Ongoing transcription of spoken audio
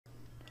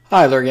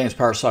Hi, Larry Gaines,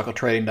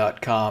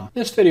 PowerCycleTrading.com. In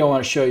this video, I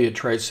want to show you a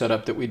trade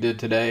setup that we did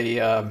today.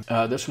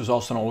 This was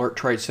also an alert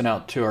trade sent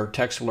out to our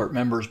text alert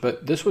members,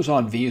 but this was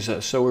on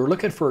Visa. So we were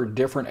looking for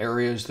different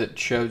areas that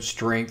showed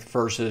strength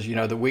versus,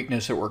 the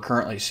weakness that we're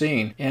currently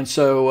seeing. And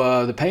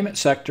so the payment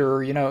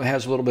sector,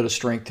 has a little bit of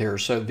strength here.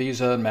 So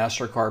Visa and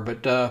MasterCard.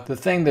 But the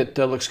thing that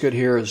looks good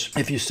here is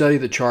if you study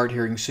the chart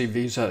here, you can see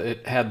Visa,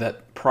 it had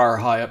that prior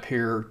high up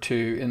here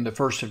in the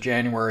 1st of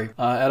January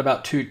at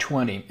about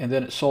 220, and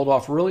then it sold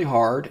off really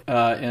hard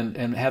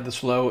and had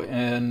this low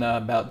in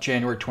about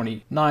January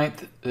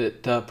 29th.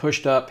 It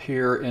pushed up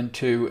here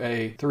into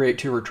a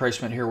 382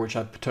 retracement here, which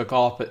I took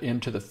off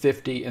into the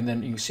 50, and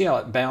then you can see how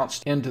it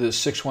bounced into the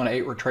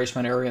 618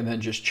 retracement area and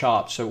then just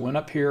chopped. So it went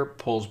up here,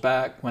 pulls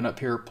back, went up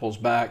here, pulls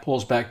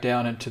back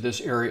down into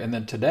this area, and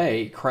then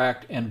today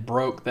cracked and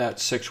broke that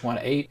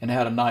 618 and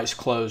had a nice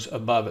close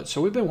above it.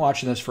 So we've been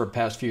watching this for the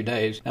past few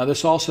days. Now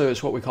this also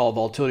is what we call a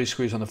volatility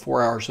squeeze on the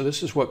 4 hour. So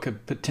this is what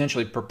could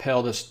potentially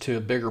propel this to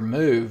a bigger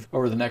move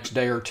over the next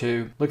day or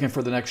two, looking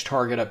for the next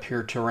target up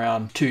here to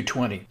around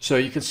 220. So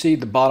you can see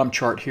the bottom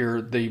chart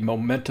here, the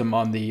momentum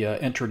on the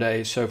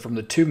intraday. So from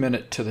the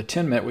 2-minute to the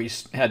 10-minute, we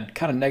had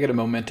kind of negative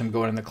momentum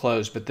going in the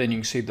close, but then you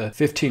can see the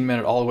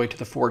 15-minute all the way to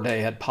the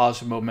 4-day had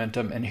positive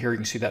momentum, and here you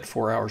can see that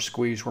 4-hour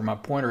squeeze where my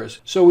pointer is.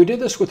 So we did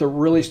this with a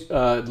really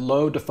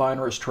low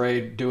defined risk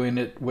trade, doing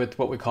it with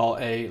what we call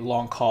a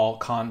long call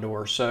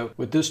Condor. So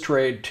with this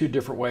trade, two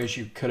different ways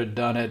you could have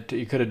done it.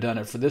 You could have done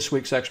it for this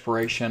week's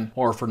expiration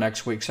or for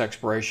next week's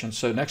expiration.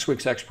 So next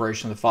week's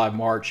expiration, the 5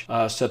 March,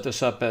 set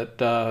this up at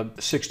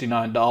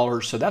 $69.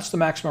 So that's the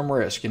maximum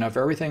risk. If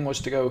everything was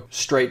to go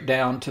straight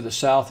down to the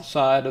south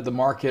side of the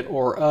market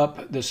or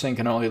up, this thing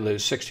can only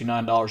lose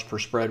 $69 per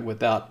spread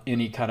without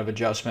any kind of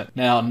adjustment.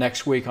 Now,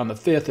 next week on the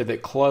 5th, if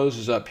it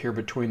closes up here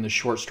between the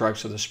short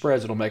strikes of the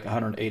spreads, it'll make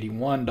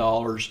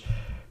 $181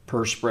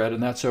 per spread,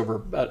 and that's over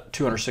about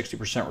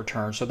 260%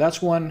 return. So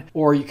that's one,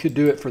 or you could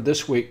do it for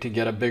this week to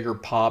get a bigger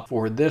pop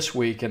for this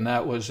week, and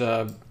that was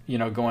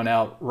going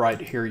out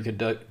right here. You could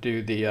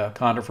do the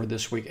Condor for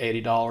this week,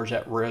 $80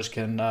 at risk,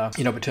 and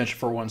potential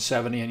for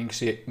 170, and you can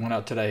see it went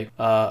out today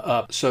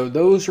up. So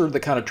those are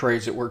the kind of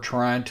trades that we're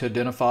trying to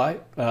identify.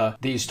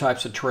 These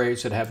types of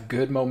trades that have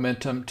good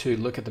momentum, to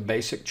look at the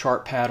basic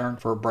chart pattern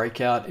for a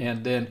breakout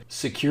and then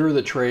secure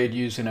the trade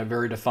using a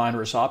very defined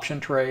risk option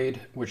trade,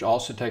 which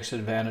also takes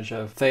advantage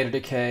of theta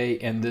decay.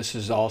 And this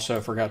is also, I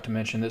forgot to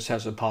mention, this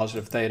has a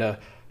positive theta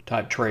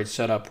type trade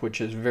setup,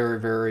 which is very,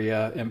 very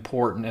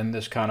important in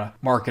this kind of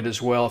market as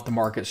well if the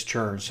market's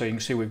churned. So you can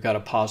see we've got a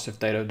positive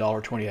theta of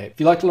 $1.28. If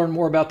you'd like to learn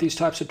more about these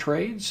types of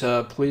trades,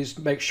 please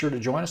make sure to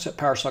join us at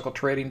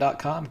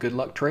PowerCycleTrading.com. Good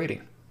luck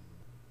trading.